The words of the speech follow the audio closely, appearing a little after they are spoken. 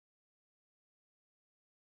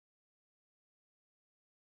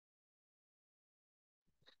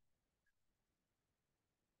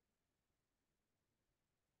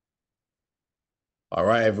All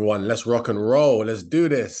right, everyone, let's rock and roll. Let's do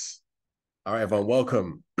this. All right, everyone,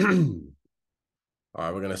 welcome. All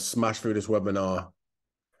right, we're going to smash through this webinar.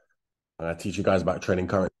 I'm going to teach you guys about trading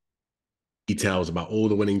current details, about all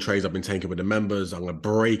the winning trades I've been taking with the members. I'm going to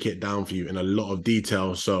break it down for you in a lot of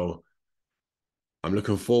detail. So I'm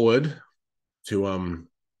looking forward to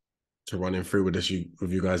running through with this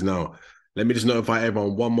with you guys now. Let me just notify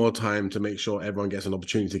everyone one more time to make sure everyone gets an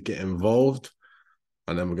opportunity to get involved.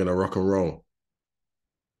 And then we're going to rock and roll.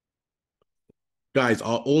 Guys,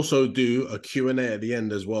 I'll also do a Q&A at the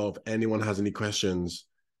end as well. If anyone has any questions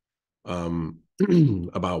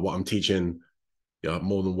about what I'm teaching, you're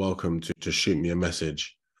more than welcome to shoot me a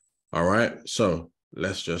message. All right, so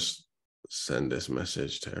let's just send this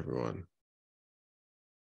message to everyone.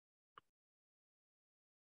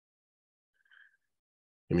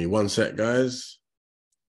 Give me one sec, guys.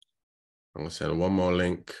 I'm gonna send one more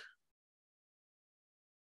link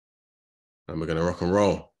and we're gonna rock and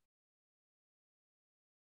roll.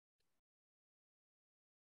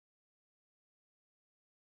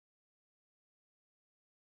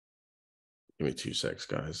 Give me 2 secs,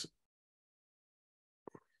 guys.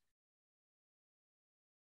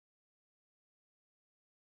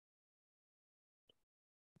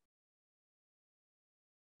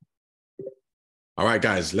 All right,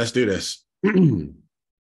 guys, let's do this.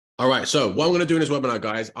 All right, so what I'm going to do in this webinar,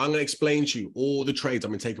 guys, I'm going to explain to you all the trades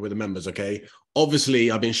I've been taking with the members, okay?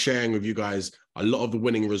 Obviously, I've been sharing with you guys a lot of the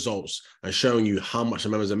winning results and showing you how much the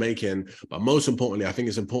members are making. But most importantly, I think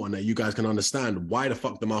it's important that you guys can understand why the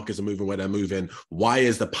fuck the markets are moving where they're moving. Why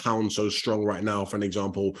is the pound so strong right now, for an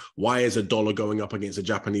example? Why is a dollar going up against the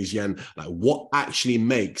Japanese yen? Like, what actually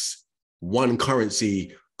makes one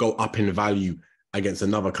currency go up in value against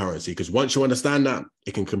another currency? Because once you understand that,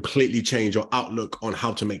 it can completely change your outlook on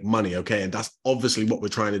how to make money, okay? And that's obviously what we're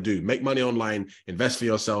trying to do. Make money online, invest for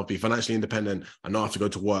yourself, be financially independent, and not have to go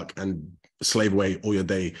to work and slave away all your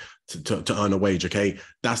day to earn a wage, okay?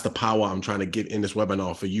 That's the power I'm trying to give in this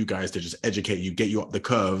webinar for you guys, to just educate you, get you up the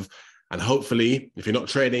curve. And hopefully, if you're not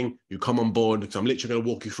trading, you come on board, because I'm literally going to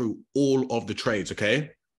walk you through all of the trades, okay?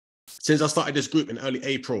 Since I started this group in early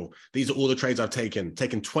April, these are all the trades I've taken.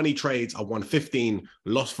 Taken 20 trades, I won 15,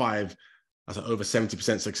 lost 5. That's an over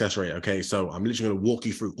 70% success rate, okay? So I'm literally going to walk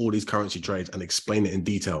you through all these currency trades and explain it in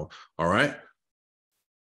detail, all right?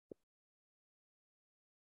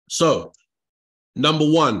 So, number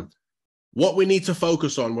one, what we need to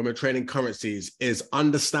focus on when we're trading currencies is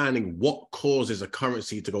understanding what causes a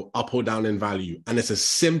currency to go up or down in value. And it's as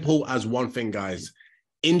simple as one thing, guys: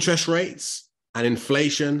 interest rates and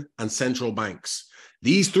inflation and central banks.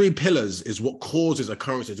 These 3 pillars is what causes a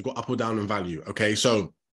currency to go up or down in value, okay?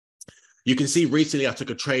 So you can see recently I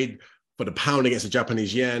took a trade for the pound against the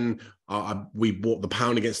Japanese yen. We bought the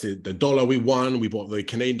pound against the dollar, we won. We bought the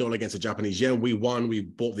Canadian dollar against the Japanese yen, we won. We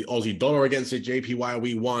bought the Aussie dollar against the JPY,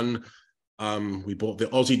 we won. We bought the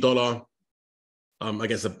Aussie dollar pound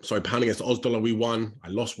against the Aussie dollar, we won. I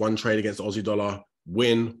lost one trade against the Aussie dollar.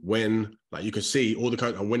 Win. Like you can see,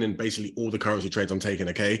 I'm winning basically all the currency trades I'm taking,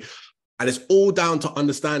 okay? And it's all down to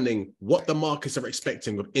understanding what the markets are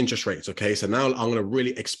expecting with interest rates, okay? So now I'm going to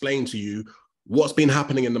really explain to you what's been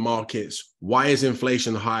happening in the markets, why is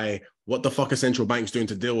inflation high, what the fuck are central banks doing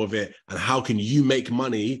to deal with it, and how can you make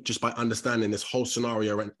money just by understanding this whole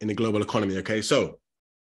scenario in the global economy, okay? So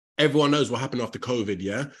everyone knows what happened after COVID,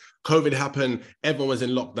 yeah? COVID happened, everyone was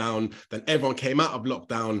in lockdown, then everyone came out of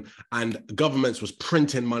lockdown and governments was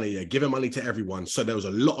printing money, yeah, giving money to everyone. So there was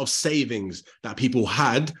a lot of savings that people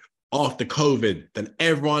had after COVID. Then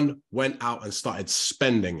everyone went out and started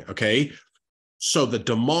spending, okay? So the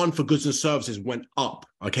demand for goods and services went up,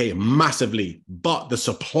 okay, massively, but the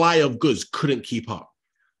supply of goods couldn't keep up.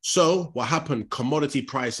 So what happened? Commodity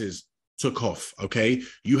prices took off, okay?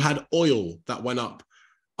 You had oil that went up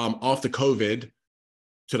after COVID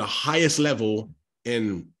to the highest level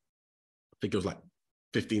in, I think it was like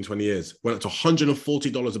 15, 20 years, went up to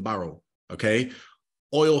 $140 a barrel, okay?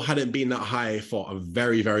 Oil hadn't been that high for a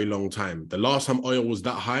very, very long time. The last time oil was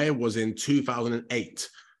that high was in 2008,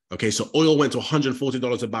 okay? So oil went to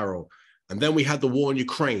 $140 a barrel. And then we had the war in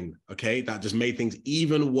Ukraine, okay? That just made things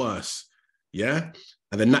even worse, yeah?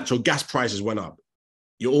 And then natural gas prices went up.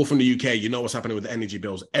 You're all from the UK, you know what's happening with the energy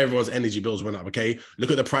bills. Everyone's energy bills went up, okay?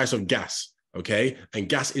 Look at the price of gas, okay? And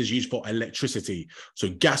gas is used for electricity. So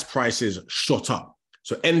gas prices shot up.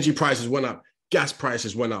 So energy prices went up, gas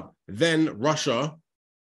prices went up. Then Russia,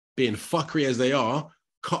 being fuckery as they are,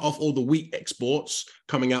 cut off all the wheat exports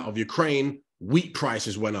coming out of Ukraine. Wheat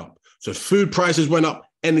prices went up. So food prices went up,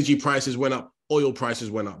 energy prices went up, oil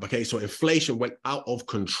prices went up, okay? So inflation went out of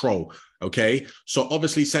control, Okay, so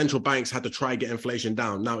obviously central banks had to try and get inflation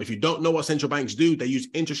down. Now, if you don't know what central banks do, they use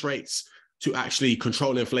interest rates to actually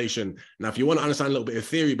control inflation. Now, if you want to understand a little bit of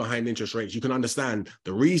theory behind interest rates, you can understand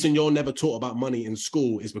the reason you're never taught about money in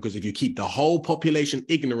school is because if you keep the whole population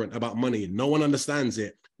ignorant about money, no one understands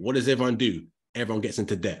it, what does everyone do? Everyone gets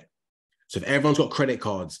into debt. So if everyone's got credit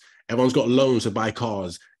cards, everyone's got loans to buy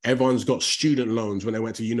cars, everyone's got student loans when they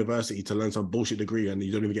went to university to learn some bullshit degree and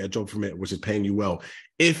you don't even get a job from it, which is paying you well.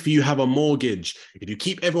 If you have a mortgage, if you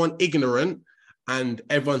keep everyone ignorant and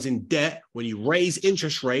everyone's in debt, when you raise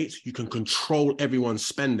interest rates, you can control everyone's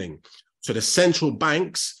spending. So the central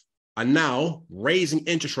banks are now raising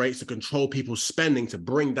interest rates to control people's spending to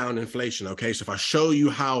bring down inflation, okay? So if I show you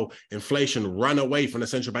how inflation ran away from the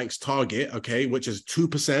central bank's target, okay, which is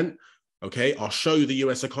 2%, okay, I'll show you the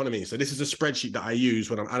US economy. So this is a spreadsheet that I use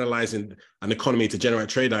when I'm analyzing an economy to generate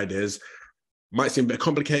trade ideas. Might seem a bit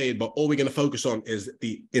complicated, but all we're going to focus on is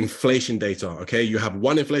the inflation data, okay? You have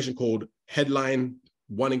one inflation called headline,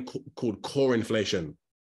 one called core inflation.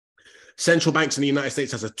 Central banks in the United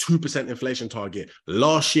States has a 2% inflation target.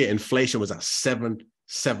 Last year, inflation was at 7.5,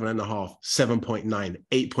 7.9,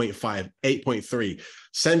 8.5, 8.3.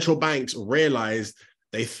 Central banks realized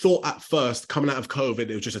they thought at first, coming out of COVID,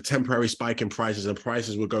 it was just a temporary spike in prices and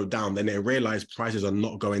prices would go down. Then they realized prices are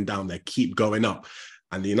not going down. They keep going up.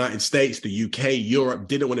 And the United States, the UK, Europe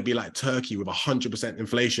didn't want to be like Turkey with 100%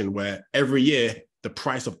 inflation, where every year the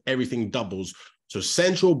price of everything doubles. So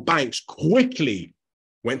central banks quickly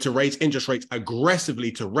went to raise interest rates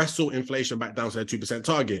aggressively to wrestle inflation back down to their 2%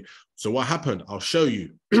 target. So what happened? I'll show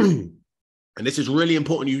you. And this is really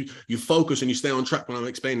important. You focus and you stay on track when I'm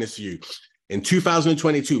explaining this to you. In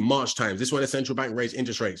 2022, March times, this is when the central bank raised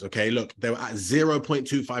interest rates. Okay, look, they were at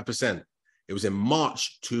 0.25%. It was in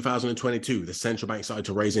March 2022, the central bank started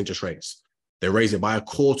to raise interest rates. They raised it by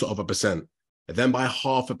 0.25%, then by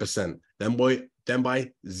 0.5%, then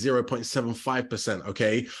by 0.75%,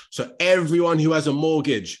 okay? So everyone who has a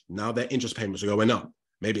mortgage, now their interest payments are going up.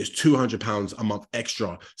 Maybe it's £200 a month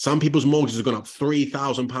extra. Some people's mortgages have gone up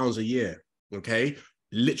 £3,000 a year, okay?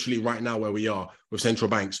 Literally right now where we are with central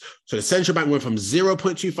banks. So the central bank went from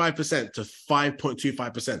 0.25% to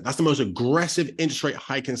 5.25%. That's the most aggressive interest rate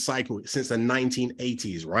hiking cycle since the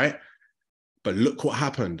 1980s, right? But look what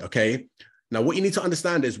happened, okay? Now, what you need to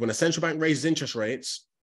understand is when a central bank raises interest rates,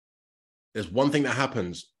 there's one thing that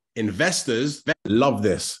happens. Investors love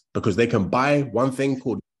this because they can buy one thing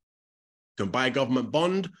called, can buy a government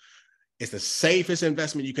bond. It's the safest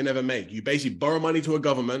investment you can ever make. You basically borrow money to a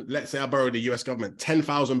government. Let's say I borrowed the US government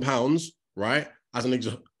 £10,000, right? As an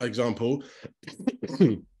example.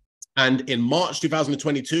 And in March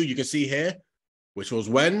 2022, you can see here, which was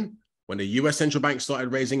when the US central bank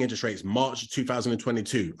started raising interest rates, March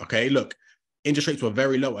 2022. Okay, look, interest rates were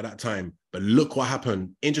very low at that time, but look what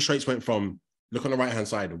happened. Interest rates went from, look on the right-hand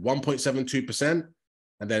side, 1.72%.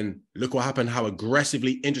 And then look what happened, how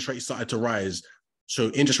aggressively interest rates started to rise. So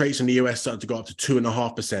interest rates in the US started to go up to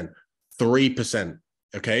 2.5%, 3%,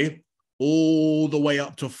 okay? All the way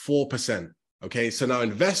up to 4%, okay? So now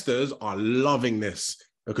investors are loving this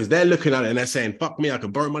because they're looking at it and they're saying, fuck me, I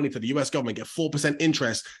can borrow money to the US government, get 4%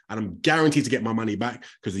 interest, and I'm guaranteed to get my money back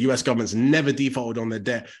because the US government's never defaulted on their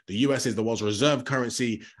debt. The US is the world's reserve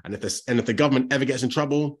currency, and if the government ever gets in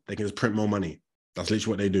trouble, they can just print more money. That's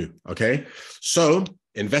literally what they do, okay? So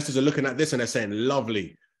investors are looking at this and they're saying,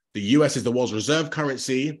 lovely. The US is the world's reserve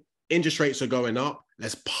currency. Interest rates are going up.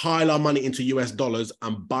 Let's pile our money into US dollars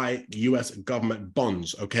and buy US government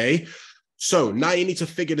bonds, okay? So now you need to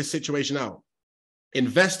figure the situation out.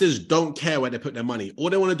 Investors don't care where they put their money. All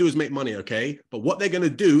they want to do is make money, okay? But what they're going to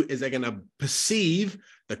do is they're going to perceive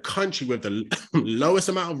the country with the lowest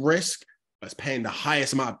amount of risk that's paying the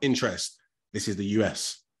highest amount of interest. This is the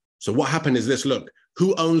US. So what happened is this, look,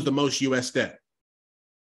 who owns the most US debt?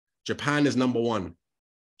 Japan is number one.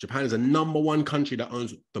 Japan is the number one country that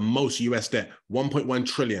owns the most US debt, 1.1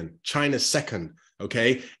 trillion. China's second,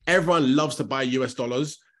 okay? Everyone loves to buy US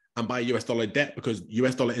dollars and buy US dollar debt because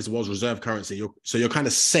US dollar is the world's reserve currency. So you're kind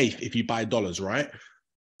of safe if you buy dollars, right?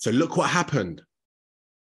 So look what happened.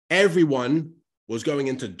 Everyone was going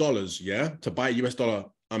into dollars, yeah, to buy US dollar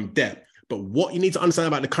debt. But what you need to understand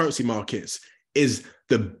about the currency markets is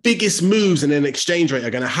the biggest moves in an exchange rate are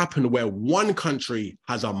going to happen where one country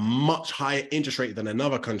has a much higher interest rate than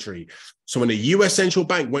another country. So when the US central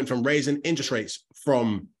bank went from raising interest rates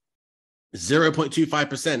from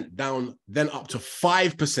 0.25% down, then up to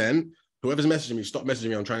 5%, whoever's messaging me, stop messaging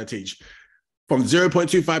me, I'm trying to teach. From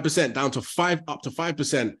 0.25% down to up to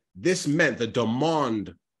 5%, this meant the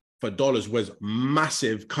demand for dollars was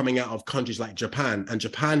massive coming out of countries like Japan. And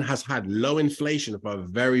Japan has had low inflation for a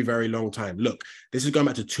very, very long time. Look, this is going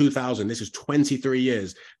back to 2000. This is 23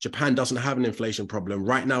 years. Japan doesn't have an inflation problem.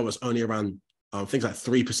 Right now, it's only around things like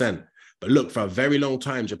 3%. But look, for a very long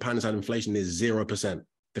time, Japan has had inflation near 0%.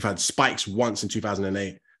 They've had spikes once in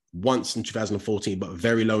 2008, once in 2014, but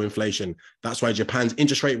very low inflation. That's why Japan's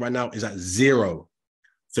interest rate right now is at 0.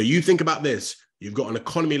 So you think about this. You've got an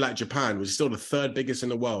economy like Japan, which is still the third biggest in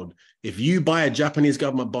the world. If you buy a Japanese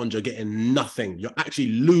government bond, you're getting nothing. You're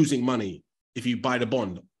actually losing money if you buy the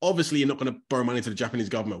bond. Obviously, you're not going to borrow money to the Japanese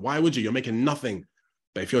government. Why would you? You're making nothing.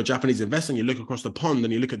 But if you're a Japanese investor and you look across the pond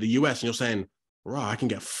and you look at the US and you're saying, right, I can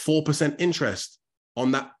get 4% interest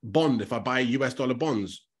on that bond if I buy US dollar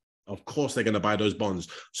bonds. Of course, they're going to buy those bonds.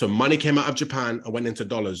 So money came out of Japan and went into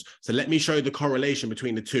dollars. So let me show you the correlation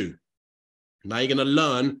between the two. Now you're going to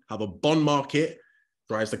learn how the bond market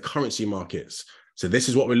drives the currency markets. So this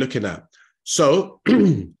is what we're looking at. So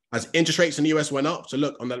as interest rates in the US went up, so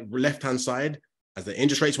look on the left-hand side, as the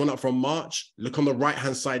interest rates went up from March, look on the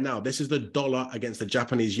right-hand side now. This is the dollar against the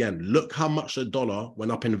Japanese yen. Look how much the dollar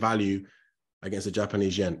went up in value against the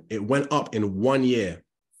Japanese yen. It went up in 1 year,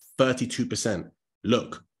 32%.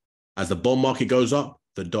 Look, as the bond market goes up,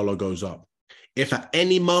 the dollar goes up. If at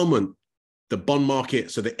any moment the bond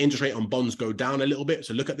market, so the interest rate on bonds go down a little bit.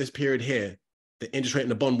 So look at this period here. The interest rate on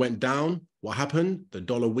the bond went down. What happened? The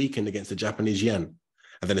dollar weakened against the Japanese yen.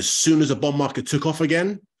 And then as soon as the bond market took off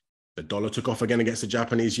again, the dollar took off again against the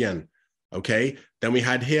Japanese yen. Okay. Then we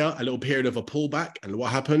had here a little period of a pullback. And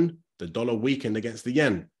what happened? The dollar weakened against the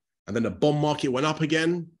yen. And then the bond market went up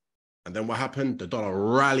again. And then what happened? The dollar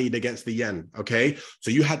rallied against the yen, okay? So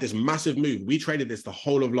you had this massive move. We traded this the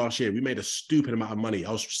whole of last year. We made a stupid amount of money.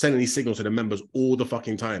 I was sending these signals to the members all the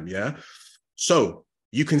fucking time, yeah? So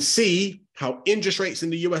you can see how interest rates in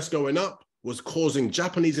the US going up was causing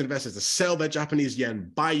Japanese investors to sell their Japanese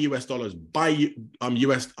yen, buy US dollars, buy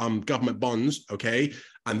US government bonds, okay?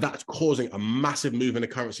 And that's causing a massive move in the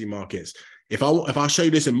currency markets. If I show you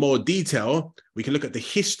this in more detail, we can look at the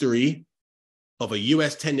history of a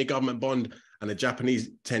US 10-year government bond and a Japanese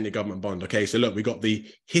 10-year government bond. Okay, so look, we got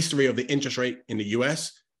the history of the interest rate in the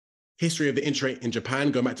US, history of the interest rate in Japan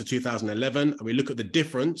going back to 2011, and we look at the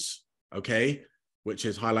difference, okay, which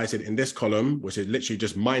is highlighted in this column, which is literally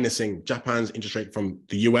just minusing Japan's interest rate from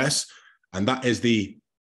the US, and that is the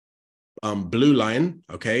blue line,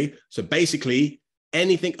 okay? So basically,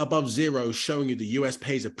 anything above 0 showing you the US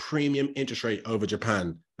pays a premium interest rate over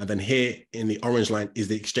Japan, and then here in the orange line is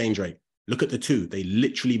the exchange rate. Look at the two. They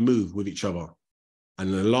literally move with each other.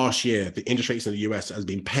 And in the last year, the interest rates in the US has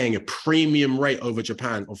been paying a premium rate over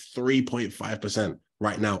Japan of 3.5%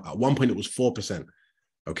 right now. At one point, it was 4%.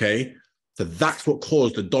 Okay. So that's what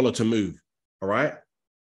caused the dollar to move. All right.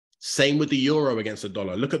 Same with the euro against the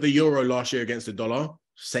dollar. Look at the euro last year against the dollar.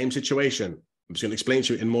 Same situation. I'm just going to explain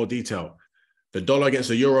to you in more detail. The dollar against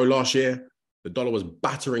the euro last year, the dollar was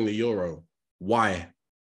battering the euro. Why?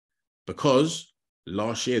 Because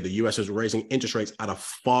last year, the US was raising interest rates at a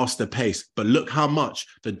faster pace. But look how much.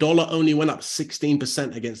 The dollar only went up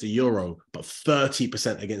 16% against the euro, but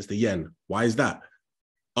 30% against the yen. Why is that?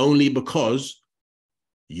 Only because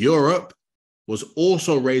Europe was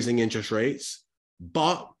also raising interest rates,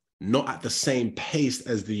 but not at the same pace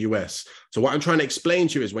as the US. So what I'm trying to explain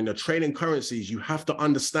to you is when you're trading currencies, you have to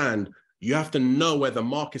understand, you have to know where the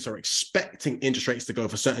markets are expecting interest rates to go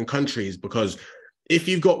for certain countries, because if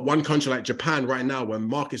you've got one country like Japan right now where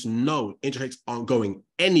markets know interest rates aren't going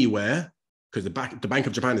anywhere because the Bank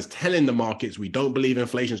of Japan is telling the markets we don't believe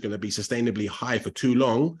inflation is going to be sustainably high for too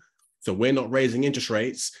long, so we're not raising interest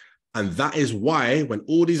rates. And that is why when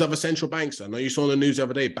all these other central banks, I know you saw on the news the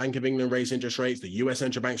other day, Bank of England raised interest rates, the US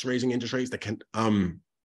central bank's raising interest rates, the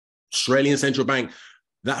Australian central bank.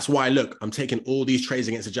 That's why, look, I'm taking all these trades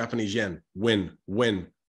against the Japanese yen. Win, win,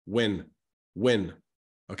 win, win.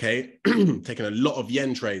 Okay, taking a lot of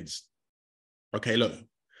yen trades. Okay, look,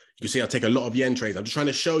 you can see I take a lot of yen trades. I'm just trying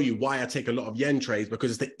to show you why I take a lot of yen trades,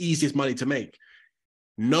 because it's the easiest money to make.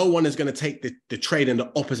 No one is going to take the trade in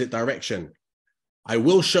the opposite direction. I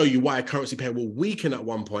will show you why a currency pair will weaken at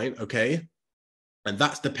one point, okay? And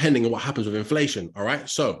that's depending on what happens with inflation, all right?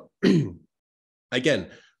 So, again,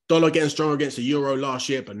 dollar getting stronger against the euro last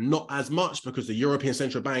year, but not as much because the European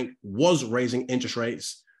Central Bank was raising interest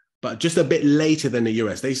rates, but just a bit later than the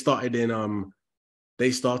US. They started in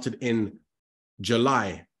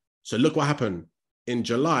July. So look what happened. In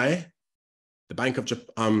July,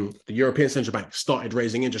 the European Central Bank started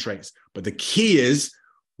raising interest rates. But the key is,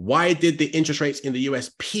 why did the interest rates in the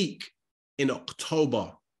US peak in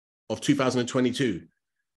October of 2022?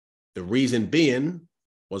 The reason being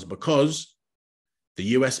was because The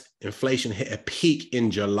US inflation hit a peak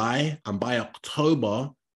in July, and by October,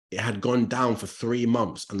 it had gone down for 3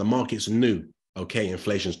 months, and the markets knew, okay,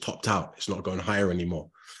 inflation's topped out. It's not going higher anymore.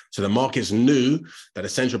 So the markets knew that the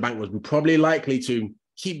central bank was probably likely to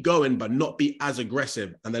keep going, but not be as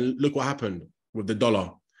aggressive. And then look what happened with the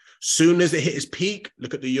dollar. Soon as it hit its peak,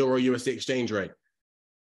 look at the Euro USD exchange rate.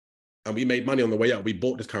 And we made money on the way up. We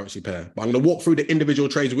bought this currency pair. But I'm going to walk through the individual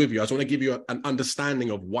trades with you. I just want to give you an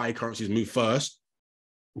understanding of why currencies move first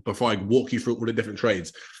before I walk you through all the different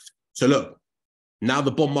trades. So look, now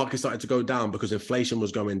the bond market started to go down because inflation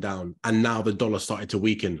was going down. And now the dollar started to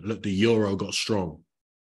weaken. Look, the euro got strong.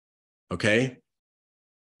 Okay?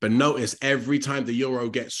 But notice every time the euro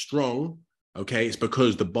gets strong, okay, it's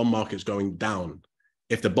because the bond market's going down.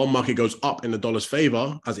 If the bond market goes up in the dollar's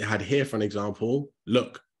favor, as it had here, for an example,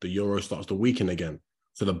 look, the euro starts to weaken again.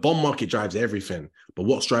 So the bond market drives everything. But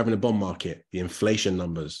what's driving the bond market? The inflation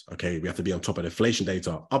numbers. Okay, we have to be on top of the inflation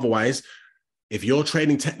data. Otherwise, if you're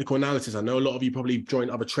trading technical analysis, I know a lot of you probably join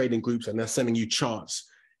other trading groups and they're sending you charts.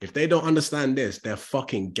 If they don't understand this, they're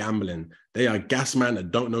fucking gambling. They are gas man that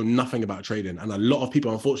don't know nothing about trading. And a lot of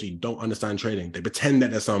people, unfortunately, don't understand trading. They pretend that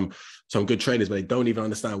there's some good traders, but they don't even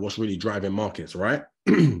understand what's really driving markets, right?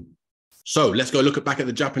 So let's go look back at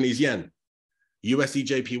the Japanese yen, USD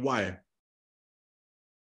JPY.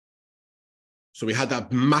 So we had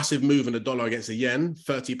that massive move in the dollar against the yen,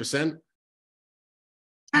 30%.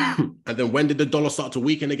 And then when did the dollar start to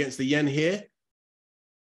weaken against the yen here?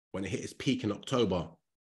 When it hit its peak in October.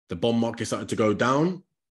 The bond market started to go down.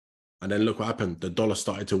 And then look what happened. The dollar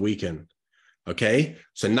started to weaken. Okay.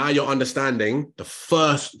 So now you're understanding the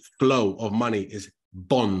first flow of money is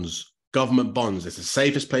bonds, government bonds. It's the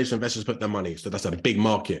safest place for investors to put their money. So that's a big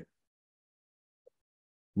market.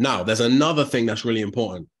 Now, there's another thing that's really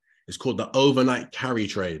important. It's called the overnight carry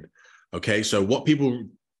trade. Okay. So what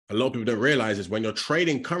a lot of people don't realize is when you're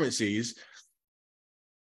trading currencies,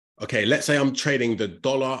 okay, let's say I'm trading the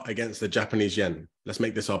dollar against the Japanese yen. Let's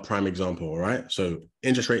make this our prime example, all right? So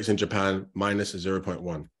interest rates in Japan, minus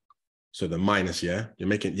 0.1. So the minus, yeah? You're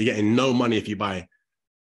getting no money if you buy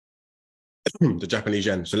the Japanese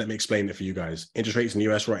yen. So let me explain it for you guys. Interest rates in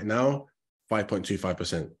the US right now,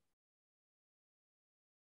 5.25%.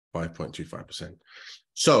 5.25%.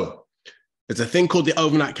 So there's a thing called the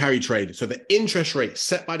overnight carry trade. So the interest rate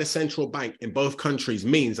set by the central bank in both countries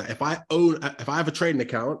means that if I have a trading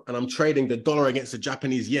account and I'm trading the dollar against the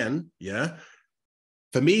Japanese yen, yeah,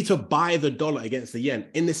 for me to buy the dollar against the yen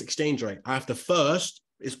in this exchange rate, I have to first,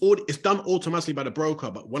 it's done automatically by the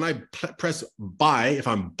broker, but when I press buy, if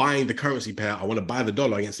I'm buying the currency pair, I want to buy the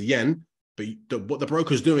dollar against the yen, but what the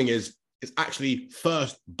broker is doing is actually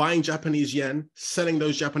first buying Japanese yen, selling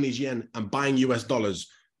those Japanese yen and buying US dollars.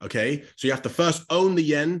 Okay, so you have to first own the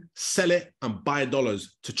yen, sell it, and buy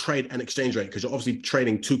dollars to trade an exchange rate because you're obviously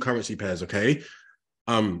trading two currency pairs. Okay,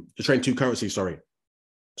 you're trading two currencies. Sorry.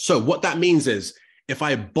 So what that means is if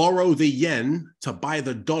I borrow the yen to buy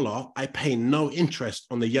the dollar, I pay no interest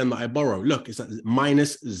on the yen that I borrow. Look, it's at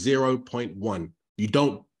minus 0.1. You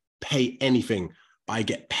don't pay anything, but I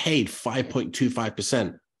get paid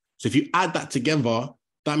 5.25%. So if you add that together,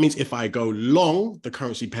 that means if I go long the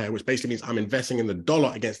currency pair, which basically means I'm investing in the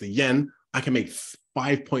dollar against the yen, I can make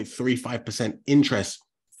 5.35% interest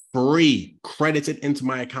free, credited into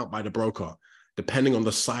my account by the broker, depending on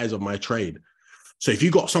the size of my trade. So if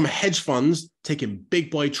you got some hedge funds taking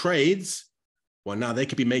big boy trades, well, now they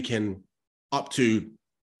could be making up to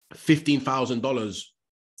 $15,000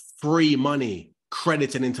 free money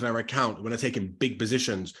credited into their account when they're taking big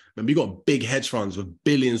positions. Remember, you got big hedge funds with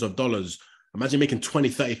billions of dollars. Imagine making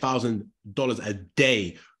 $20,000, $30,000 a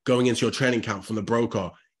day going into your trading account from the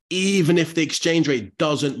broker, even if the exchange rate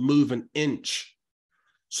doesn't move an inch.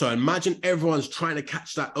 So imagine everyone's trying to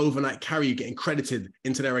catch that overnight carry getting credited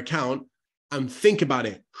into their account. And think about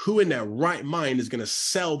it. Who in their right mind is going to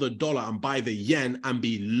sell the dollar and buy the yen and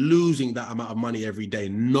be losing that amount of money every day?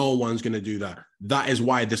 No one's going to do that. That is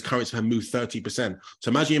why this currency has moved 30%.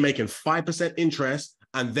 So imagine you're making 5% interest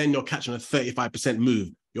and then you're catching a 35% move.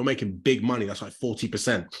 You're making big money. That's like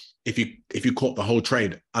 40% if you caught the whole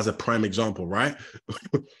trade as a prime example, right?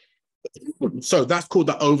 So that's called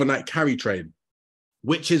the overnight carry trade,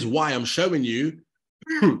 which is why I'm showing you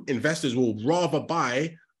investors will rather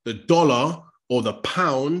buy the dollar or the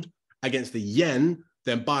pound against the yen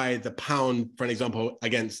than buy the pound, for an example,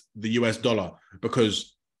 against the US dollar.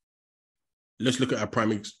 Because let's look at a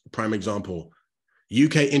prime example.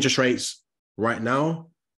 UK interest rates right now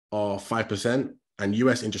are 5% and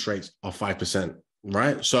US interest rates are 5%,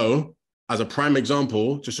 right? So as a prime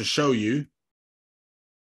example, just to show you,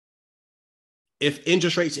 if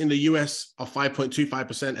interest rates in the US are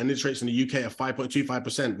 5.25% and interest rates in the UK are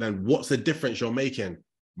 5.25%, then what's the difference you're making?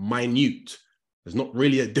 Minute. There's not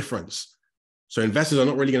really a difference. So investors are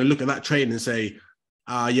not really going to look at that trade and say,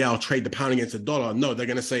 yeah, I'll trade the pound against the dollar. No, they're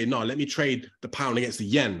going to say, no, let me trade the pound against the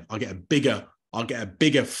yen. I'll get a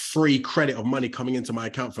bigger free credit of money coming into my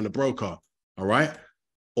account from the broker. All right.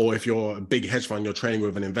 Or if you're a big hedge fund, you're trading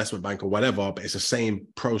with an investment bank or whatever, but it's the same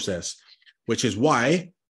process, which is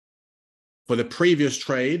why for the previous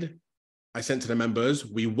trade I sent to the members,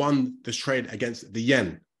 we won this trade against the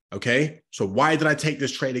yen. Okay. So why did I take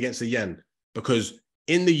this trade against the yen? Because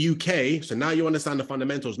in the UK, so now you understand the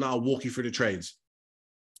fundamentals. Now I'll walk you through the trades.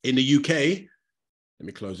 In the UK, let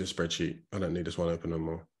me close this spreadsheet. I don't need this one open no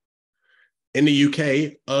more. In the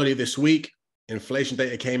UK, earlier this week, inflation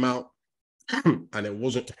data came out and it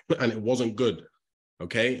wasn't good.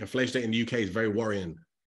 Okay. Inflation data in the UK is very worrying.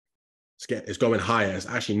 It's going higher. It's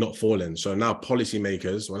actually not falling. So now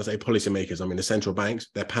policymakers, when I say policymakers, I mean the central banks,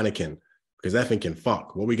 they're panicking because they're thinking,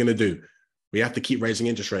 fuck, what are we going to do? We have to keep raising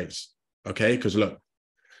interest rates. Okay. Because look,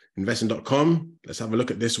 investing.com, let's have a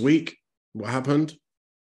look at this week. What happened?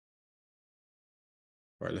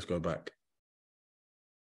 All right, let's go back.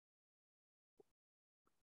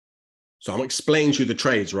 So I'm explaining to you the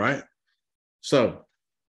trades, right? So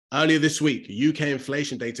earlier this week, UK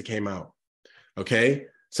inflation data came out. Okay.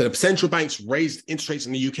 So the central banks raised interest rates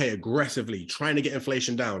in the UK aggressively, trying to get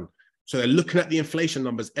inflation down. So they're looking at the inflation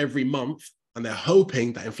numbers every month and they're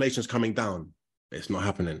hoping that inflation is coming down. But it's not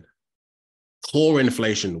happening. Core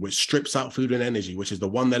inflation, which strips out food and energy, which is the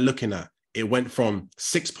one they're looking at, it went from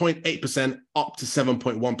 6.8% up to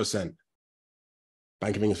 7.1%.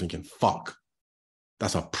 Bank of England thinking, fuck,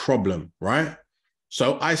 that's a problem, right?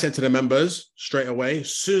 So I said to the members straight away,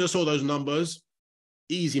 as soon as I saw those numbers,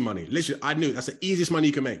 easy money. Literally, I knew that's the easiest money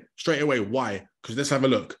you can make straight away. Why? Because let's have a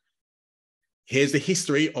look. Here's the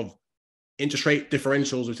history of interest rate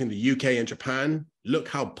differentials between the UK and Japan. Look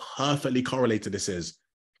how perfectly correlated this is.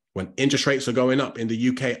 When interest rates are going up in the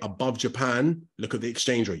UK above Japan, look at the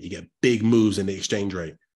exchange rate. You get big moves in the exchange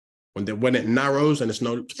rate. When it narrows and it's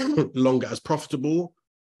no longer as profitable,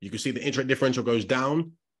 you can see the interest rate differential goes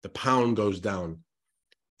down, the pound goes down.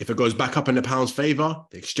 If it goes back up in the pound's favor,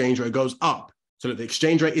 the exchange rate goes up. So that the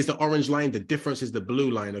exchange rate is the orange line, the difference is the blue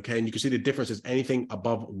line, okay? And you can see the difference is anything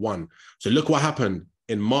above 1. So look what happened.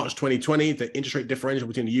 In March 2020, the interest rate differential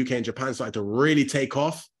between the UK and Japan started to really take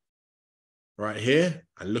off right here.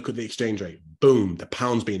 And look at the exchange rate. Boom, the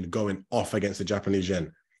pound's been going off against the Japanese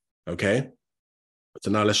yen, okay? So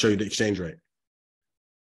now let's show you the exchange rate.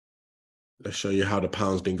 Let's show you how the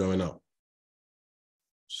pound's been going up.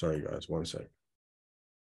 Sorry, guys, one sec.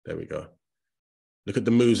 There we go. Look at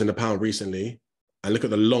the moves in the pound recently. And look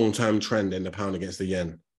at the long-term trend in the pound against the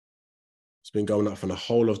yen. It's been going up from the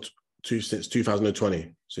whole of since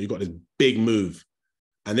 2020. So you've got this big move.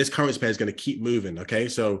 And this currency pair is going to keep moving, okay?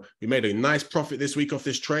 So we made a nice profit this week off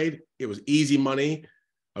this trade. It was easy money,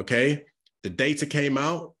 okay? The data came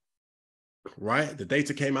out, right? The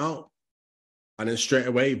data came out. And then straight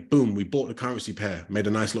away, boom, we bought the currency pair, made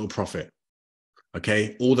a nice little profit,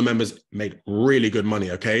 okay? All the members made really good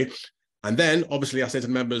money, okay? And then, obviously, I said to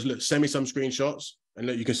the members, look, send me some screenshots. And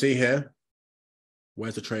look, you can see here,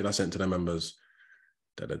 where's the trade I sent to the members?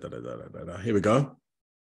 Here we go.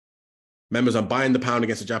 Members are buying the pound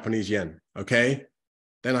against the Japanese yen, okay?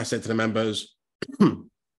 Then I said to the members,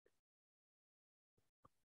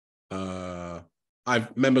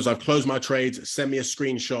 I've closed my trades. Send me a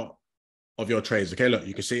screenshot of your trades, okay? Look,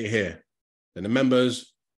 you can see it here. Then the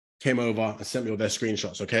members came over and sent me all their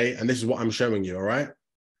screenshots, okay? And this is what I'm showing you, all right?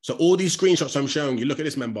 So all these screenshots I'm showing you, look at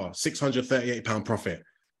this member, £638 profit,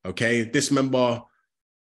 okay? This member,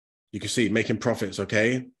 you can see making profits,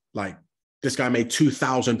 okay? Like this guy made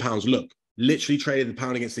 £2,000. Look, literally traded the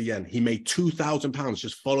pound against the yen. He made £2,000,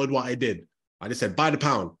 just followed what I did. I just said, buy the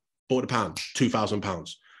pound, bought the pound, £2,000,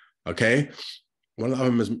 okay? One of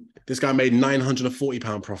them is, this guy made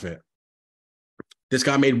 £940 profit. This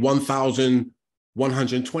guy made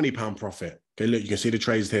 £1,120 profit. Okay, look, you can see the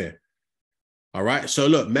trades here. All right, so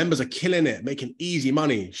look, members are killing it, making easy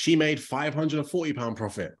money. She made £540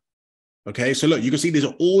 profit. Okay, so look, you can see these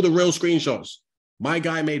are all the real screenshots. My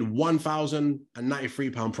guy made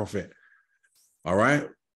 £1,093 profit. All right.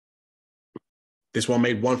 This one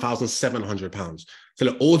made £1,700. So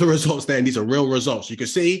look, all the results there, and these are real results. You can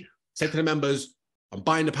see, say to the members, I'm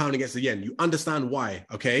buying the pound against the yen. You understand why,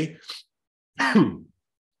 okay?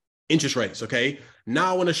 Interest rates, okay?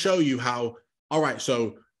 Now I want to show you how, all right,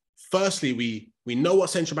 so firstly, we know what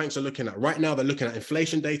central banks are looking at. Right now, they're looking at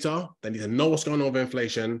inflation data. They need to know what's going on with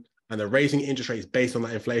inflation. and they're raising interest rates based on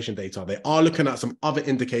that inflation data. They are looking at some other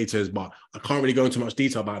indicators, but I can't really go into much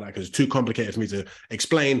detail about that because it's too complicated for me to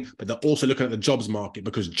explain. But they're also looking at the jobs market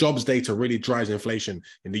because jobs data really drives inflation.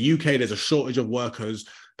 In the UK, there's a shortage of workers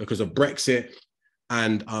because of Brexit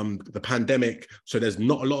and the pandemic. So there's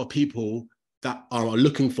not a lot of people that are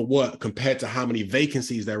looking for work compared to how many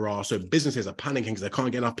vacancies there are. So businesses are panicking because they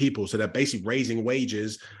can't get enough people. So they're basically raising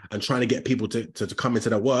wages and trying to get people to come into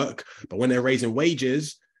their work. But when they're raising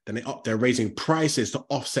wages, then they're raising prices to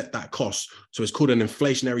offset that cost. So it's called an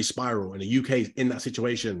inflationary spiral. And the UK is in that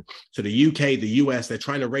situation. So the UK, the US, they're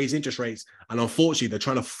trying to raise interest rates. And unfortunately, they're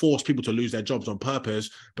trying to force people to lose their jobs on purpose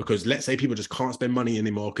because let's say people just can't spend money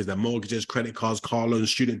anymore because their mortgages, credit cards, car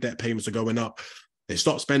loans, student debt payments are going up. They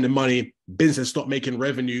stop spending money. Business stop making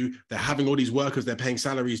revenue. They're having all these workers they're paying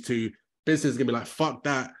salaries to. Business is going to be like, fuck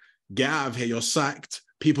that. Get out of here. You're sacked.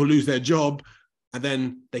 People lose their job. And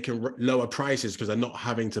then they can lower prices because they're not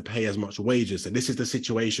having to pay as much wages. And this is the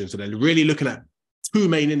situation. So they're really looking at two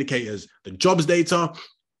main indicators, the jobs data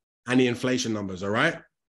and the inflation numbers, all right?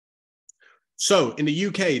 So in the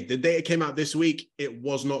UK, the data came out this week. It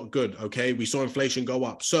was not good, okay? We saw inflation go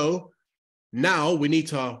up. So now we need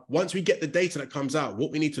to, once we get the data that comes out,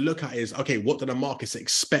 what we need to look at is, okay, what do the markets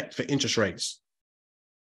expect for interest rates?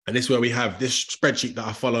 And this is where we have this spreadsheet that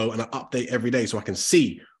I follow and I update every day so I can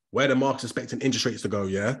see where the market's expecting interest rates to go,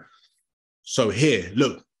 yeah? So here,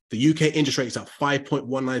 look, the UK interest rate's at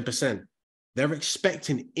 5.19%. They're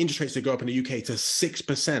expecting interest rates to go up in the UK to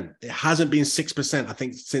 6%. It hasn't been 6%, I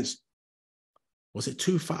think, since, was it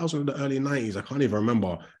 2000 or the early 90s? I can't even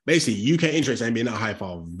remember. Basically, UK interest rates ain't been that high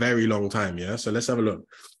for a very long time, yeah? So let's have a look.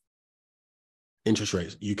 Interest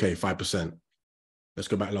rates, UK, 5%. Let's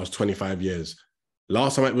go back last 25 years.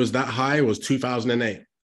 Last time it was that high was 2008.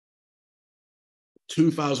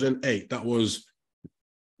 2008, that was,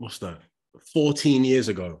 what's that? 14 years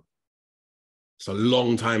ago. It's a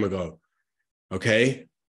long time ago, okay?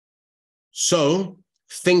 So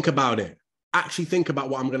think about it. Actually think about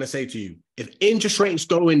what I'm going to say to you. If interest rates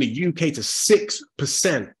go in the UK to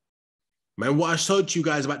 6%, man, what I told you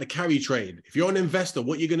guys about the carry trade, if you're an investor,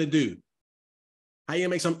 what you're going to do? How you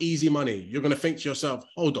make some easy money? You're going to think to yourself,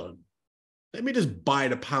 hold on, let me just buy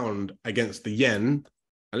the pound against the yen,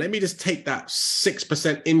 and let me just take that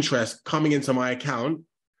 6% interest coming into my account.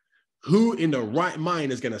 Who in the right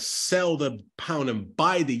mind is going to sell the pound and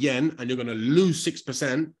buy the yen, and you're going to lose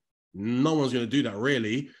 6%? No one's going to do that,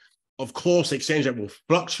 really. Of course, the exchange rate will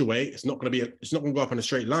fluctuate. It's not going to go up in a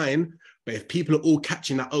straight line. But if people are all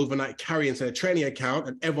catching that overnight carry into their trading account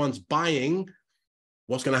and everyone's buying,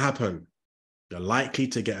 what's going to happen? You're likely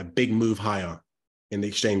to get a big move higher in the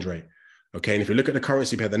exchange rate. Okay, and if you look at the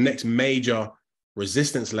currency pair, the next major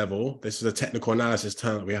resistance level, this is a technical analysis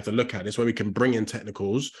term that we have to look at. This is where we can bring in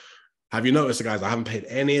technicals. Have you noticed, guys, I haven't paid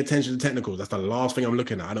any attention to technicals. That's the last thing I'm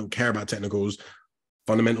looking at. I don't care about technicals.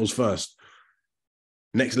 Fundamentals first.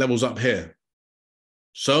 Next level's up here.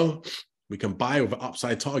 So we can buy with an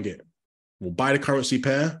upside target. We'll buy the currency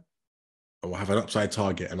pair and we'll have an upside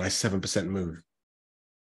target, a nice 7% move.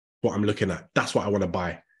 What I'm looking at. That's what I want to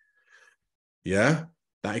buy. Yeah?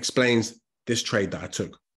 That explains this trade that I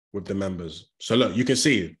took with the members. So look, you can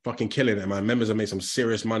see, fucking killing it. My members have made some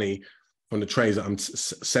serious money from the trades that I'm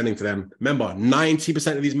sending to them. Remember,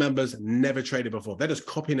 90% of these members never traded before. They're just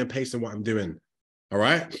copying and pasting what I'm doing. All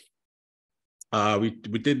right? We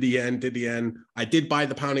did the yen, I did buy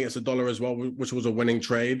the pound against the dollar as well, which was a winning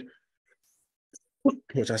trade,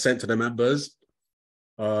 which I sent to the members.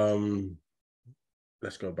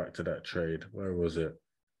 Let's go back to that trade. Where was it?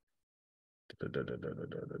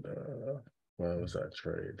 Where was that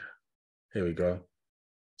trade? Here we go.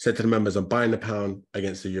 Said to the members, I'm buying the pound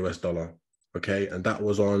against the US dollar. Okay. And that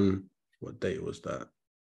was on, what date was that?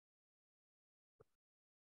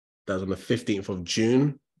 That was on the 15th of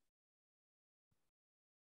June.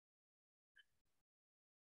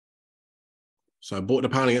 So I bought the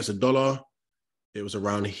pound against the dollar. It was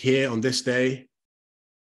around here on this day.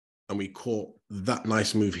 And we caught that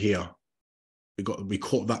nice move here. We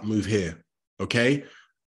caught that move here. Okay.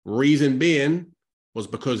 Reason being was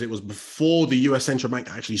because it was before the US central bank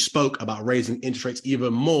actually spoke about raising interest rates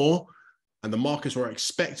even more. And the markets were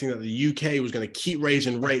expecting that the UK was going to keep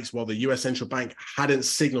raising rates while the US central bank hadn't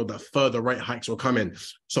signaled that further rate hikes were coming.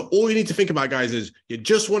 So all you need to think about, guys, is you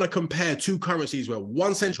just want to compare two currencies where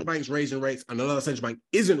one central bank's raising rates and another central bank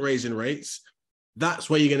isn't raising rates. That's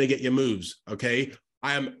where you're going to get your moves. Okay.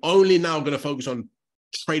 I am only now going to focus on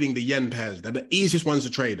trading the yen pairs. They're the easiest ones to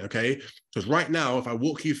trade. Okay. Because right now, if I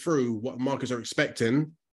walk you through what markets are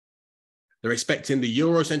expecting, they're expecting the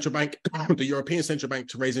Euro central bank, the European central bank,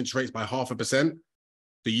 to raise interest rates by 0.5%.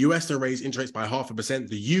 The US to raise interest rates by 0.5%.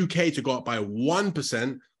 The UK to go up by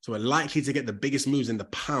 1%. So we're likely to get the biggest moves in the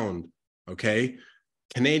pound, okay?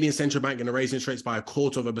 Canadian central bank going to raise interest rates by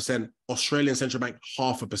 0.25%. Australian central bank,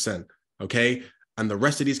 0.5%, okay? And the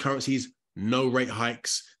rest of these currencies, no rate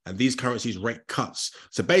hikes. And these currencies, rate cuts.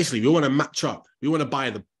 So basically, we want to match up. We want to buy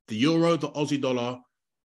the euro, the Aussie dollar,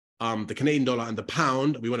 the Canadian dollar, and the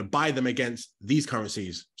pound. We want to buy them against these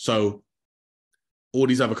currencies. So all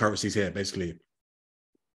these other currencies here, basically.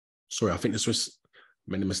 Sorry, I think the Swiss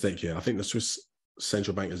made a mistake here. I think the Swiss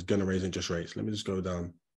central bank is going to raise interest rates. Let me just go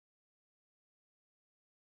down.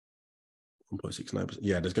 1.69%.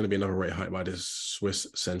 Yeah, there's going to be another rate hike by this Swiss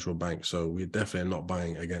central bank. So we're definitely not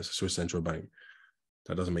buying against the Swiss central bank.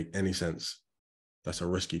 That doesn't make any sense. That's a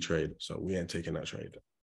risky trade. So we ain't taking that trade.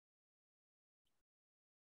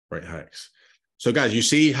 Rate hikes. So guys, you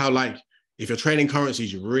see how, like, if you're trading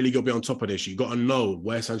currencies, you really got to be on top of this. You got to know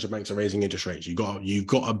where central banks are raising interest rates. You got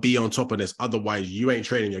to be on top of this. Otherwise, you ain't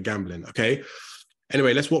trading, you're gambling. Okay.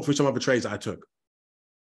 Anyway, let's walk through some other trades that I took.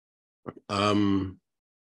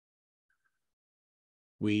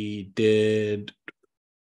 We did,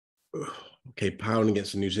 okay, pound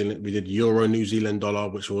against New Zealand. We did euro, New Zealand dollar,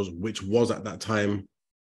 which was at that time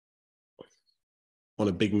on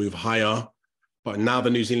a big move higher. But now the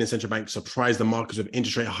New Zealand Central Bank surprised the markets with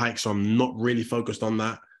interest rate hikes, so I'm not really focused on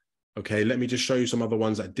that. Okay, let me just show you some other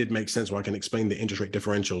ones that did make sense where I can explain the interest rate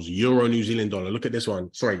differentials. Euro, New Zealand dollar. Look at this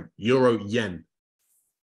one. Sorry, euro, yen.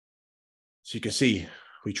 So you can see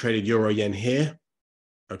we traded euro, yen here.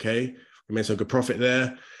 Okay, we made some good profit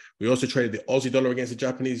there. We also traded the Aussie dollar against the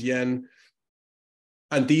Japanese yen.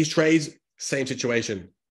 And these trades, same situation.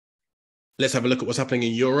 Let's have a look at what's happening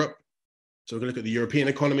in Europe. So we're going to look at the European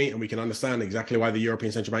economy and we can understand exactly why the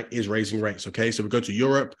European Central Bank is raising rates, okay? So we go to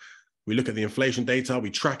Europe, we look at the inflation data, we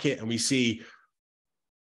track it, and we see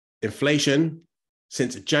inflation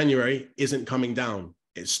since January isn't coming down.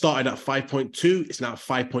 It started at 5.2, it's now at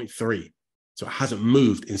 5.3. So it hasn't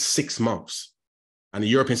moved in 6 months. And the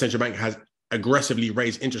European Central Bank has aggressively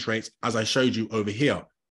raised interest rates, as I showed you over here,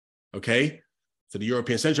 okay? So the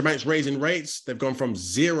European Central Bank's raising rates, they've gone from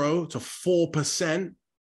 0 to 4%.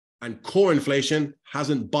 And core inflation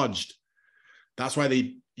hasn't budged. That's why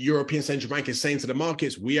the European Central Bank is saying to the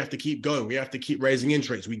markets, we have to keep going. We have to keep raising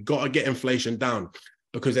interest rates. We got to get inflation down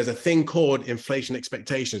because there's a thing called inflation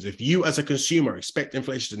expectations. If you as a consumer expect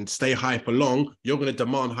inflation to stay high for long, you're going to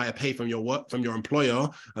demand higher pay from your employer.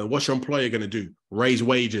 And what's your employer going to do? Raise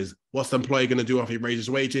wages. What's the employer going to do after he raises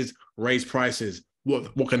wages? Raise prices.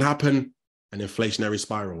 What can happen? An inflationary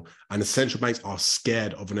spiral. And the central banks are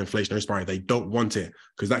scared of an inflationary spiral. They don't want it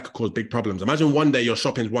because that could cause big problems. Imagine one day your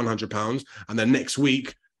shopping is £100 and then next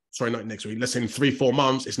week, sorry, not next week, let's say in 3-4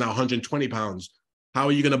 months, it's now £120. How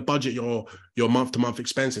are you going to budget your month-to-month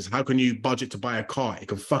expenses? How can you budget to buy a car? It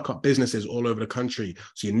can fuck up businesses all over the country.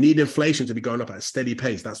 So you need inflation to be going up at a steady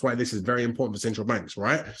pace. That's why this is very important for central banks,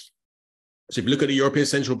 right? So if you look at the European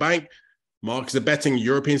Central Bank, markets are betting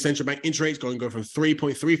European Central Bank interest rates going to go from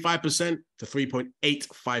 3.35% to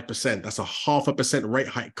 3.85%. That's a 0.5% rate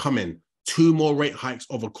hike coming. 2 more rate hikes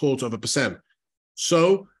of 0.25%.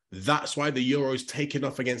 So that's why the euro is taking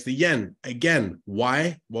off against the yen. Again,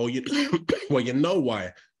 why? Well, you know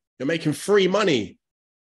why. You're making free money.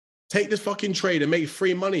 Take this fucking trade and make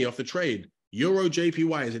free money off the trade. Euro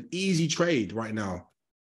JPY is an easy trade right now.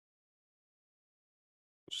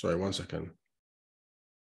 Sorry, 1 second.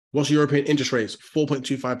 What's European interest rates?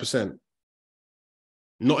 4.25%.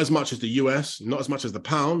 Not as much as the US, not as much as the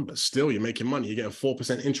pound, but still you're making money. You're getting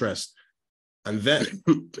 4% interest. And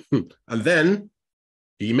then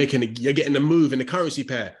you're getting a move in the currency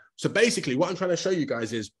pair. So basically what I'm trying to show you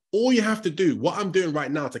guys is all you have to do, what I'm doing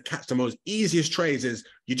right now to catch the most easiest trades is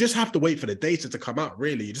you just have to wait for the data to come out,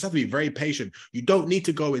 really. You just have to be very patient. You don't need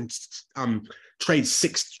to go and trade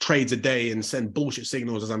 6 trades a day and send bullshit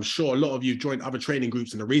signals, as I'm sure a lot of you joined other trading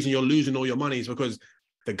groups. And the reason you're losing all your money is because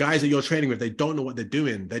the guys that you're trading with, they don't know what they're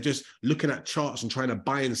doing. They're just looking at charts and trying to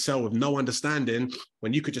buy and sell with no understanding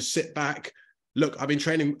when you could just sit back. Look, I've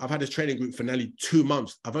had this trading group for nearly 2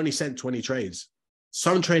 months. I've only sent 20 trades.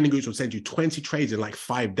 Some trading groups will send you 20 trades in like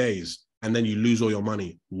 5 days, and then you lose all your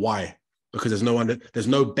money. Why? Because there's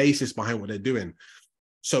no basis behind what they're doing.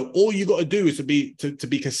 So all you got to do is to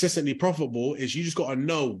be consistently profitable is you just got to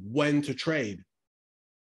know when to trade.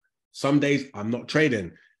 Some days I'm not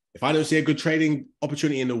trading. If I don't see a good trading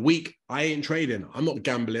opportunity in a week, I ain't trading. I'm not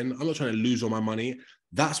gambling. I'm not trying to lose all my money.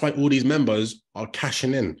 That's why all these members are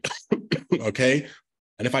cashing in. Okay.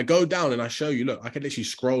 And if I go down and I show you, look, I can literally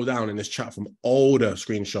scroll down in this chat from older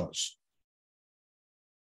screenshots.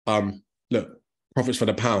 Look, profits for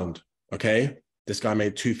the pound. Okay. This guy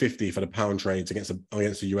made 250 for the pound trades against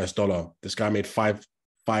the US dollar. This guy made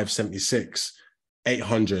 576,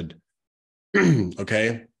 800.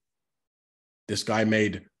 Okay. This guy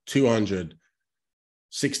made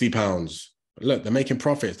 260 pounds. Look, they're making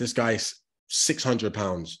profits. This guy's 600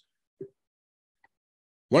 pounds.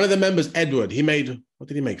 One of the members, Edward, he made, what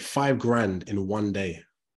did he make? 5 grand in one day.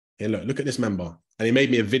 Here, look at this member. And he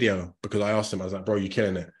made me a video because I asked him, I was like, bro, you're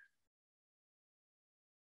killing it.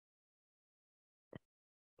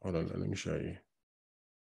 Hold on, let me show you.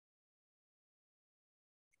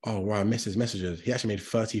 Oh, wow, I missed his messages. He actually made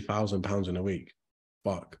 £30,000 in a week.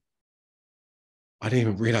 Fuck. I didn't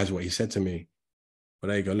even realize what he said to me. But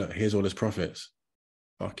there you go. Look, here's all his profits.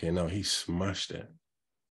 Fucking no, he smashed it.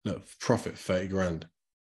 Look, profit 30 grand.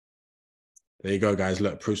 There you go, guys.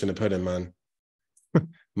 Look, proof's in the pudding, man.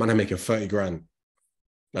 Man, I'm making 30 grand.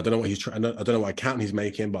 I don't know what he's trying. I don't know what account he's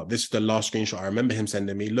making, but this is the last screenshot I remember him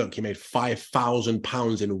sending me. Look, he made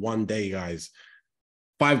 £5,000 in one day, guys.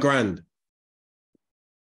 5 grand.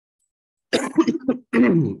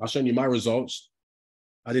 I'll show you my results.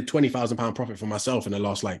 I did £20,000 profit for myself in the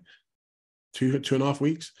last like two and a half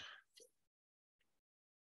weeks.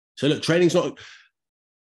 So look, trading's not,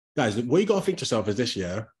 guys, what you got to think to yourself is this,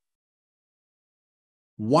 yeah?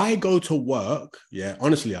 Why go to work? Yeah,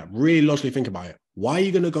 honestly, I really logically think about it. Why are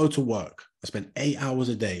you going to go to work and spend 8 hours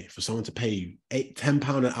a day for someone to pay you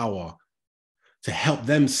 £10 an hour to help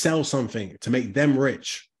them sell something, to make them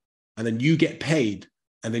rich, and then you get paid,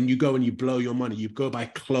 and then you go and you blow your money. You go buy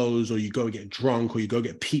clothes, or you go get drunk, or you go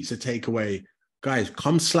get pizza takeaway. Guys,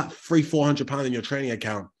 come slap £300-400 in your trading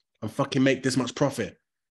account and fucking make this much profit.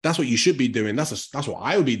 That's what you should be doing. That's what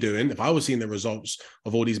I would be doing if I was seeing the results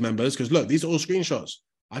of all these members. Because look, these are all screenshots.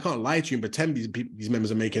 I can't lie to you and pretend these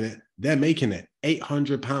members are making it. They're making it.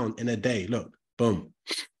 £800 in a day. Look, boom.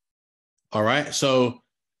 All right. So,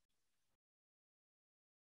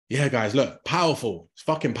 yeah, guys, look, powerful. It's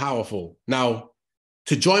fucking powerful. Now,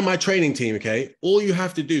 to join my training team, okay, all you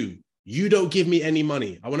have to do, you don't give me any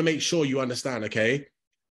money. I want to make sure you understand, okay?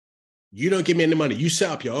 You don't give me any money. You set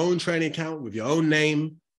up your own training account with your own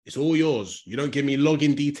name. It's all yours. You don't give me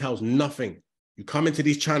login details, nothing. You come into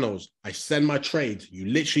these channels, I send my trades, you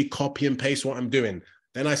literally copy and paste what I'm doing.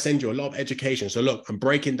 Then I send you a lot of education. So look, I'm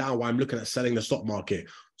breaking down why I'm looking at selling the stock market.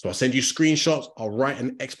 So I'll send you screenshots, I'll write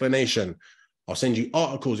an explanation. I'll send you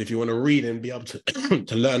articles if you want to read and be able to,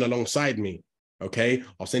 to learn alongside me, okay?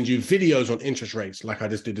 I'll send you videos on interest rates, like I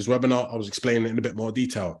just did this webinar. I was explaining it in a bit more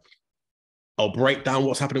detail. I'll break down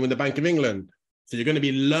what's happening with the Bank of England. So you're going to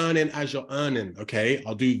be learning as you're earning, okay?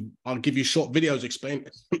 I'll give you short videos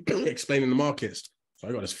explaining the markets. So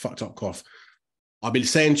I got this fucked up cough. I'll be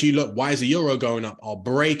saying to you, look, why is the euro going up? I'll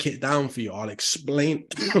break it down for you. I'll explain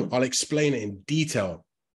it in detail.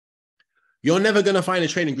 You're never going to find a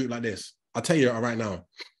trading group like this. I'll tell you right now.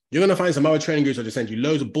 You're going to find some other trading groups that just send you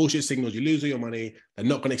loads of bullshit signals. You lose all your money. They're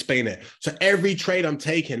not going to explain it. So every trade I'm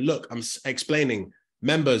taking, look, I'm explaining.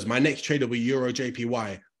 Members, my next trade will be Euro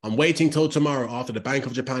JPY. I'm waiting till tomorrow after the Bank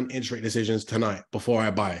of Japan interest rate decisions tonight before I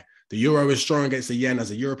buy. The euro is strong against the yen as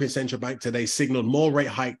the European Central Bank today signaled more rate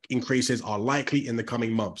hike increases are likely in the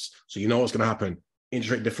coming months. So you know what's going to happen.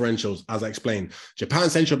 Interest rate differentials, as I explained.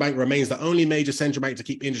 Japan's central bank remains the only major central bank to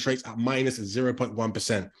keep interest rates at minus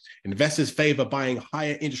 0.1%. Investors favor buying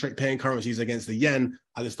higher interest rate paying currencies against the yen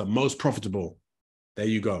as it's the most profitable. There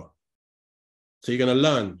you go. So you're going to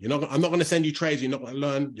learn. I'm not going to send you trades. You're not going to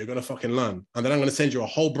learn. You're going to fucking learn. And then I'm going to send you a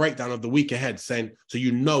whole breakdown of the week ahead saying, so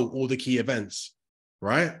you know all the key events,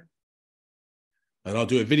 right? And I'll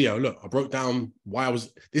do a video. Look, I broke down why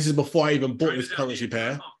this is before I even bought this currency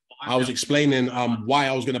pair. I was explaining why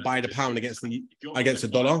I was going to buy the pound against the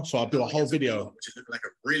dollar. So I'll do a whole video. Which is like a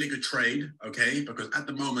really good trade, okay? Because at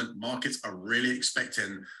the moment, markets are really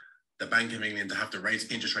expecting the Bank of England to have to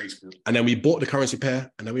raise interest rates. And then we bought the currency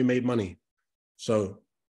pair and then we made money. So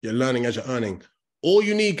you're learning as you're earning. All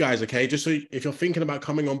you need, guys, okay, just so if you're thinking about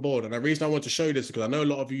coming on board, and the reason I want to show you this is because I know a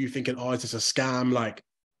lot of you thinking, oh, is this a scam? Like,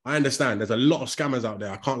 I understand there's a lot of scammers out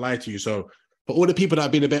there. I can't lie to you. So for all the people that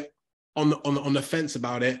have been a bit on the fence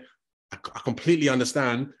about it, I completely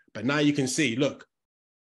understand. But now you can see, look,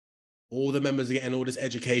 all the members are getting all this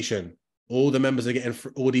education. All the members are getting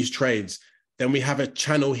all these trades. Then we have a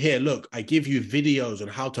channel here. Look, I give you videos on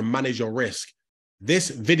how to manage your risk. This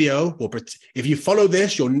video will, if you follow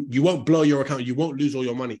this, you won't blow your account. You won't lose all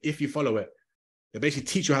your money if you follow it. They basically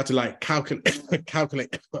teach you how to like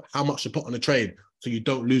calculate how much to put on a trade so you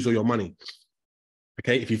don't lose all your money.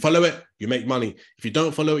 Okay, if you follow it, you make money. If you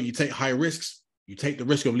don't follow it, you take high risks. You take the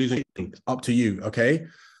risk of losing. It's up to you. Okay,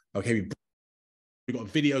 we've got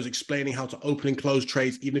videos explaining how to open and close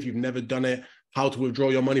trades, even if you've never done it. how to withdraw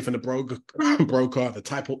your money from the broker, the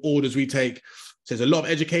type of orders we take. So there's a lot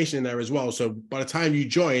of education in there as well. So by the time you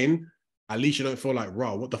join, at least you don't feel like,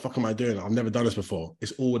 raw, what the fuck am I doing? I've never done this before.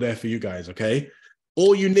 It's all there for you guys, okay?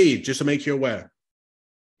 All you need, just to make you aware,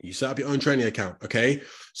 you set up your own training account, okay?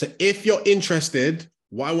 So if you're interested,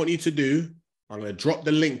 what I want you to do, I'm going to drop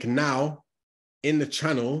the link now in the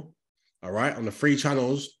channel, all right, on the free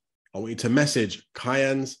channels. I want you to message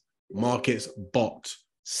Kyan's Markets Bot.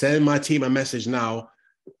 Send my team a message now,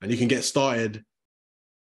 and you can get started,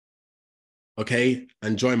 okay,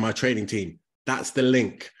 and join my trading team. That's the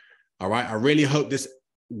link, all right? I really hope this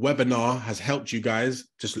webinar has helped you guys.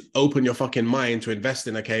 Just open your fucking mind to invest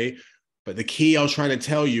in, okay? But the key I was trying to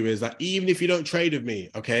tell you is that even if you don't trade with me,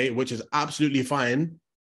 okay, which is absolutely fine,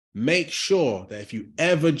 make sure that if you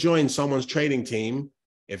ever join someone's trading team,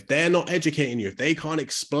 if they're not educating you, if they can't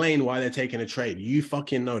explain why they're taking a trade, you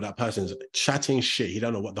fucking know that person's chatting shit. He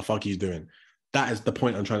don't know what the fuck he's doing. That is the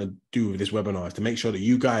point I'm trying to do with this webinar, is to make sure that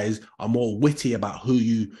you guys are more witty about who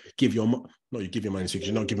you give your, not you give your money to, because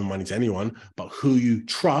you're not giving money to anyone, but who you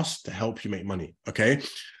trust to help you make money, okay?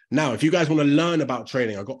 Now, if you guys want to learn about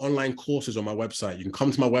trading, I've got online courses on my website. You can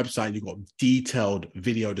come to my website. You've got detailed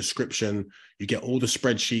video description. You get all the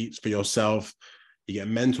spreadsheets for yourself. You get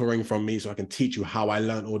mentoring from me so I can teach you how I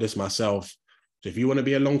learned all this myself. So if you want to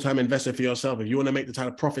be a long-term investor for yourself, if you want to make the type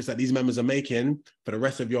of profits that these members are making for the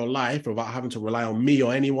rest of your life without having to rely on me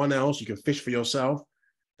or anyone else, you can fish for yourself,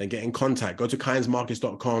 then get in contact. Go to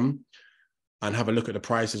kyansmarkets.com and have a look at the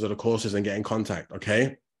prices of the courses and get in contact,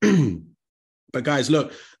 okay? But guys,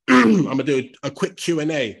 look, I'm going to do a quick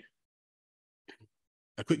Q&A.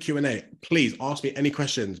 A quick Q&A. Please ask me any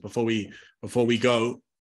questions before we go,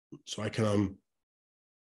 so I can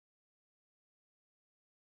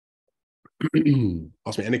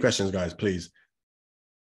ask me any questions, guys, please.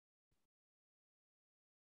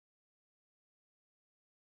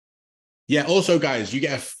 Yeah, also, guys, you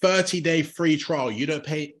get a 30-day free trial. You don't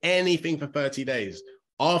pay anything for 30 days.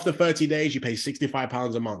 After 30 days, you pay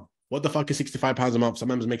 £65 a month. What the fuck is £65 a month? Some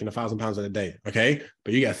members making £1,000 in a day, okay?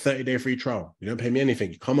 But you get a 30-day free trial. You don't pay me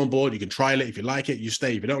anything. You come on board, you can trial it. If you like it, you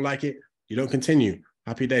stay. If you don't like it, you don't continue.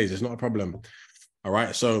 Happy days. It's not a problem. All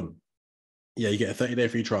right, so yeah, you get a 30-day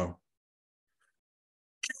free trial.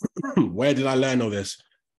 Where did I learn all this?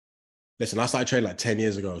 Listen, I started trading like 10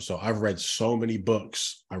 years ago. So I've read so many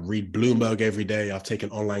books. I read Bloomberg every day. I've taken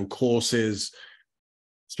online courses.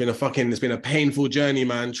 It's been a painful journey,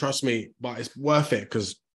 man. Trust me, but it's worth it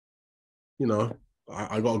because, you know,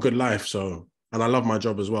 I got a good life. So, and I love my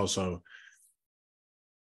job as well. So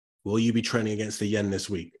will you be trading against the yen this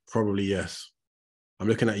week? Probably yes. I'm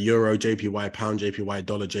looking at euro JPY, pound JPY,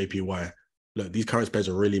 dollar JPY. Look, these currency pairs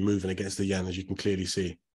are really moving against the yen, as you can clearly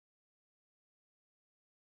see.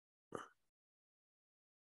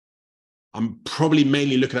 I'm probably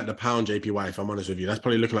mainly looking at the pound JPY, if I'm honest with you. That's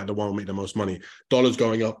probably looking like the one will make the most money. Dollar's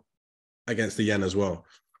going up against the yen as well.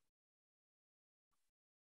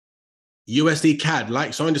 USD CAD,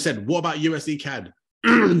 like someone just said, what about USD CAD?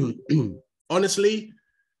 Honestly,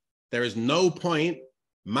 there is no point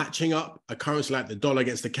matching up a currency like the dollar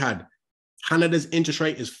against the CAD. Canada's interest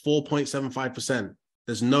rate is 4.75%.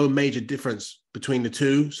 There's no major difference between the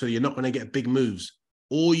two, so you're not going to get big moves.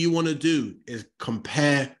 All you want to do is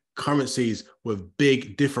compare currencies with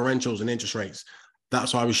big differentials in interest rates.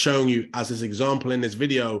 That's why I was showing you as this example in this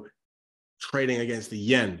video, trading against the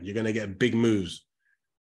yen. You're going to get big moves.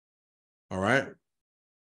 All right.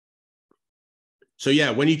 So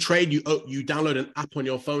yeah, when you trade, you download an app on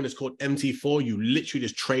your phone. It's called MT4. You literally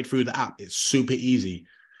just trade through the app. It's super easy.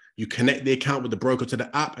 You connect the account with the broker to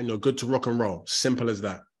the app and you're good to rock and roll. Simple as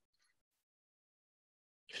that.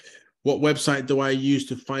 What website do I use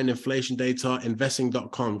to find inflation data?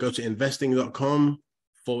 Investing.com. Go to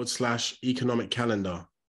investing.com/economic calendar.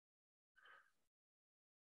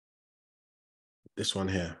 This one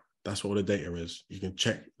here. That's what all the data is. You can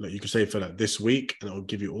check, like you can say for that this week, and it'll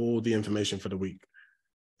give you all the information for the week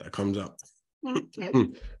that comes up.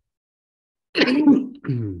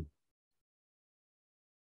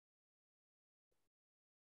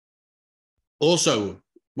 Also,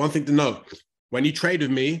 one thing to note, when you trade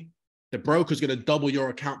with me, the broker is going to double your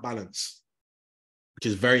account balance, which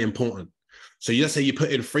is very important. So let's say you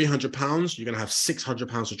put in £300, you're going to have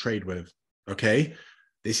 £600 to trade with, okay?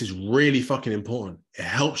 This is really fucking important. It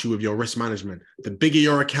helps you with your risk management. The bigger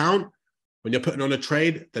your account, when you're putting on a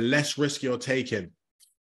trade, the less risk you're taking.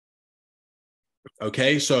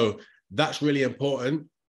 Okay, so that's really important.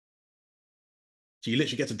 So you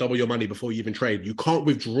literally get to double your money before you even trade. You can't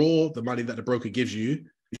withdraw the money that the broker gives you.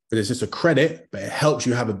 It's just a credit, but it helps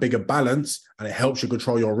you have a bigger balance and it helps you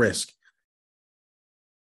control your risk.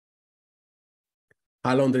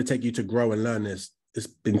 How long did it take you to grow and learn this? It's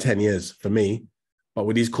been 10 years for me. But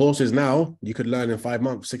with these courses now, you could learn in 5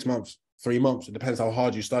 months, 6 months, 3 months. It depends how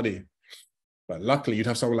hard you study. But luckily, you'd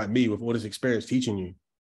have someone like me with all this experience teaching you.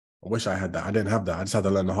 I wish I had that. I didn't have that. I just had to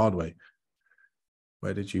learn the hard way.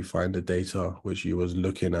 Where did you find the data which you was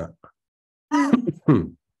looking at?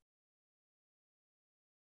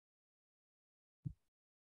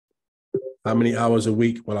 How many hours a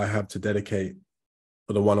week will I have to dedicate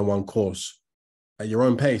for the one-on-one course? At your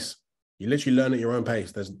own pace. You literally learn at your own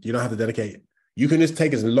pace. You don't have to dedicate. You can just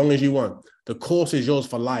take as long as you want. The course is yours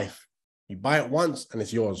for life. You buy it once and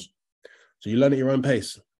it's yours. So you learn at your own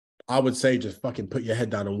pace. I would say just fucking put your head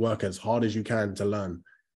down and work as hard as you can to learn.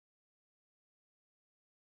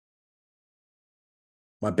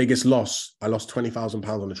 My biggest loss, I lost £20,000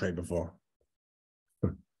 on the trade before.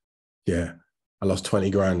 Yeah, I lost 20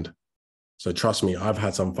 grand. So trust me, I've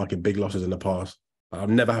had some fucking big losses in the past. It'll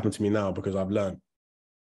never happen to me now because I've learned.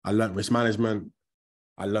 I learned risk management.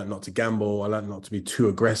 I learned not to gamble. I learned not to be too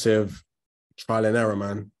aggressive. Trial and error,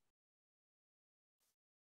 man.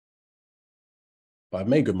 But I've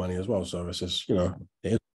made good money as well. So it's just, you know,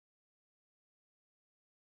 it is.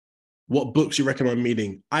 What books you recommend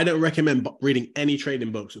reading? I don't recommend reading any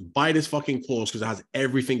trading books. Buy this fucking course because it has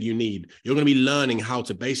everything you need. You're going to be learning how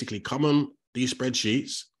to basically come on these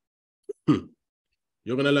spreadsheets.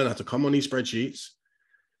 You're going to learn how to come on these spreadsheets.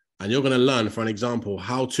 And you're going to learn, for an example,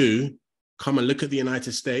 how to come and look at the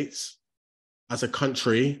United States as a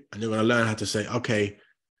country. And you're going to learn how to say, okay,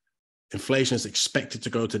 inflation is expected to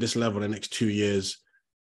go to this level in the next 2 years.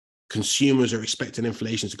 Consumers are expecting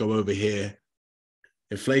inflation to go over here.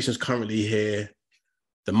 Inflation is currently here.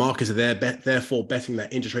 The markets are there, therefore betting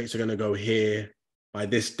that interest rates are going to go here by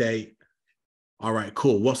this date. All right,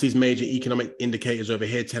 cool. What's these major economic indicators over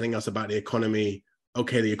here telling us about the economy?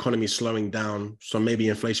 Okay, the economy is slowing down, so maybe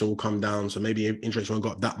inflation will come down, so maybe interest rates won't go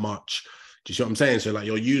up that much. Do you see what I'm saying? So like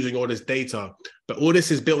you're using all this data, but all this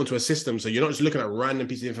is built into a system. So you're not just looking at random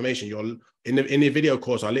pieces of information. You're in the video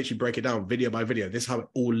course, I literally break it down video by video. This is how it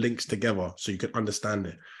all links together so you can understand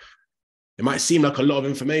it. It might seem like a lot of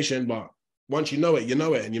information, but once you know it,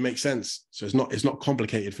 and you make sense. So it's not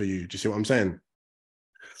complicated for you. Do you see what I'm saying?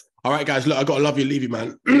 All right, guys, look, I got to love you, leave you,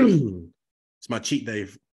 man. It's my cheat day,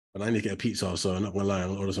 and I need to get a pizza, so I'm not going to lie,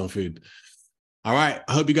 I'll order some food. All right,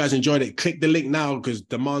 I hope you guys enjoyed it. Click the link now because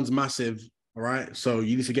demand's massive, all right? So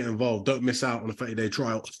you need to get involved. Don't miss out on a 30-day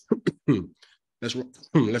trial.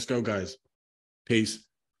 Let's go, guys. Peace.